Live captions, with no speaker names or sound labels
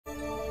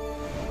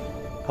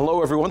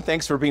Hello everyone,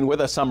 thanks for being with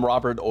us. I'm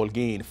Robert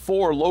Olguin.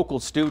 4 local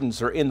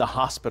students are in the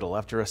hospital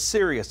after a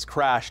serious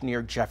crash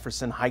near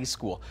Jefferson High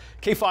School.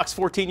 KFOX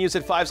 14 News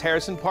at 5's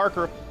Harrison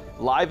Parker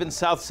live in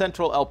South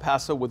Central El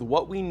Paso with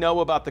what we know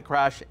about the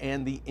crash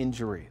and the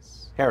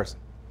injuries. Harrison.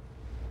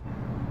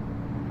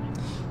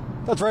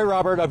 That's right,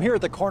 Robert. I'm here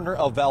at the corner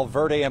of Val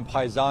Verde and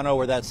Paisano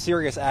where that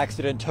serious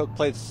accident took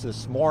place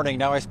this morning.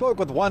 Now, I spoke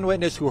with one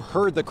witness who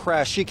heard the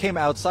crash. She came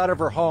outside of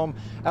her home,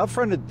 out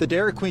front of the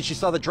Dairy Queen. She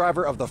saw the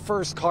driver of the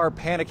first car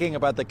panicking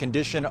about the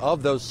condition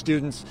of those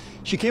students.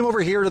 She came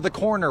over here to the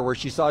corner where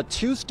she saw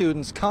 2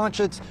 students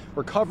conscious,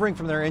 recovering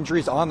from their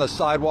injuries on the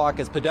sidewalk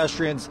as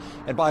pedestrians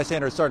and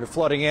bystanders started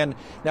flooding in.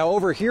 Now,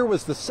 over here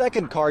was the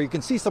second car. You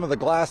can see some of the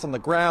glass on the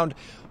ground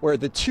where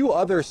the 2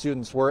 other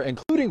students were,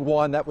 including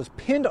one that was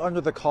pinned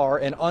under the car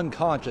and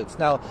unconscious.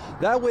 Now,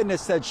 that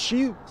witness said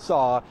she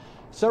saw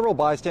several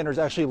bystanders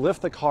actually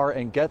lift the car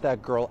and get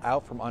that girl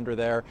out from under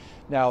there.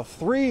 Now,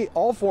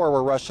 all 4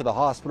 were rushed to the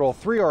hospital.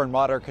 3 are in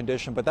moderate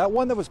condition, but that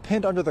one that was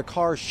pinned under the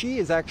car, she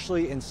is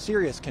actually in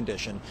serious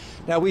condition.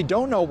 Now, we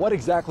don't know what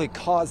exactly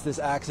caused this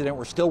accident.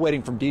 We're still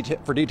waiting for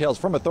details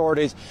from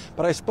authorities,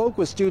 but I spoke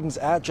with students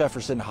at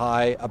Jefferson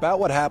High about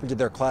what happened to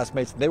their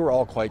classmates. They were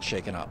all quite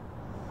shaken up.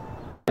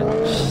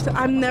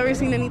 I've never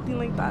seen anything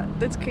like that.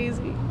 That's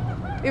crazy.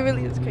 It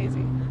really is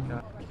crazy.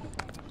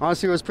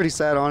 Honestly, it was pretty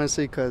sad,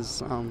 honestly,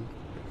 because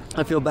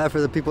I feel bad for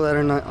the people that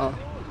are not,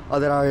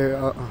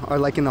 are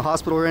like in the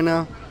hospital right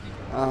now.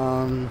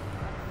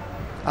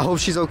 I hope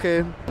she's okay.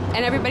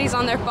 And everybody's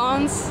on their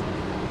phones,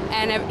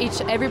 and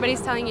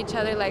everybody's telling each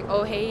other like,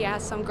 oh, hey, yeah,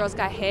 some girls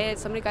got hit,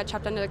 somebody got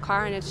trapped under the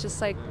car, and it's just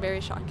like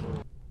very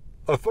shocking.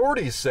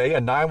 Authorities say a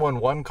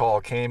 911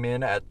 call came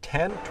in at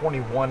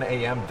 10:21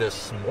 a.m.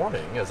 this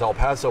morning as El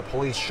Paso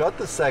police shut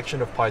the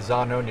section of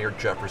Paisano near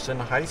Jefferson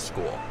High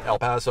School. El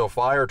Paso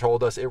Fire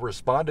told us it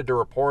responded to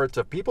reports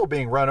of people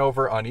being run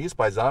over on East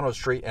Paisano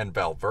Street and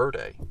Val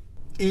Verde.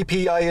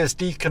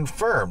 EPISD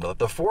confirmed that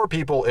the 4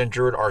 people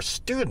injured are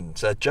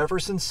students at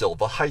Jefferson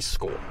Silva High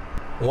School.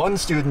 One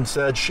student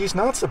said she's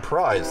not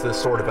surprised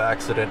this sort of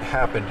accident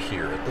happened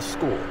here at the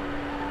school.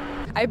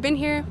 I've been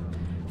here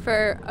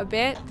for a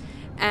bit,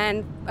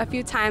 and a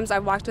few times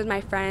I've walked with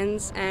my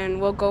friends,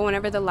 and we'll go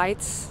whenever the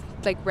lights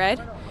like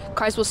red.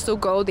 Cars will still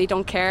go, they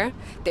don't care,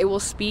 they will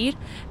speed,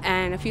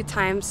 and a few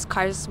times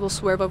cars will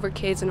swerve over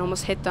kids and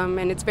almost hit them,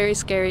 and it's very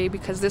scary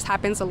because this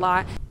happens a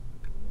lot.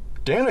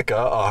 Danica,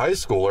 a high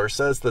schooler,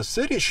 says the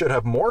city should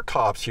have more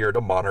cops here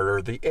to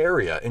monitor the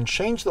area and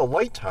change the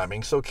light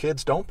timing so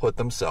kids don't put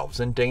themselves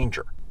in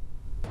danger.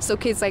 So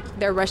kids, like,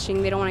 they're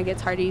rushing, they don't want to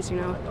get tardies, you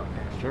know.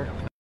 Sure.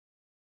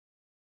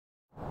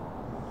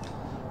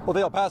 Well,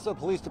 the El Paso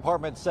Police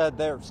Department said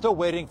they're still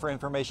waiting for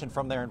information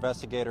from their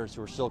investigators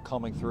who are still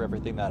combing through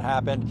everything that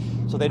happened.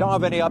 So they don't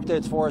have any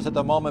updates for us at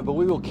the moment, but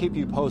we will keep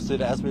you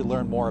posted as we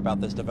learn more about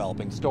this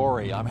developing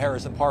story. I'm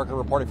Harrison Parker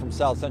reporting from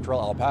South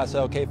Central El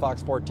Paso,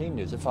 KFOX 14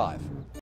 News at 5.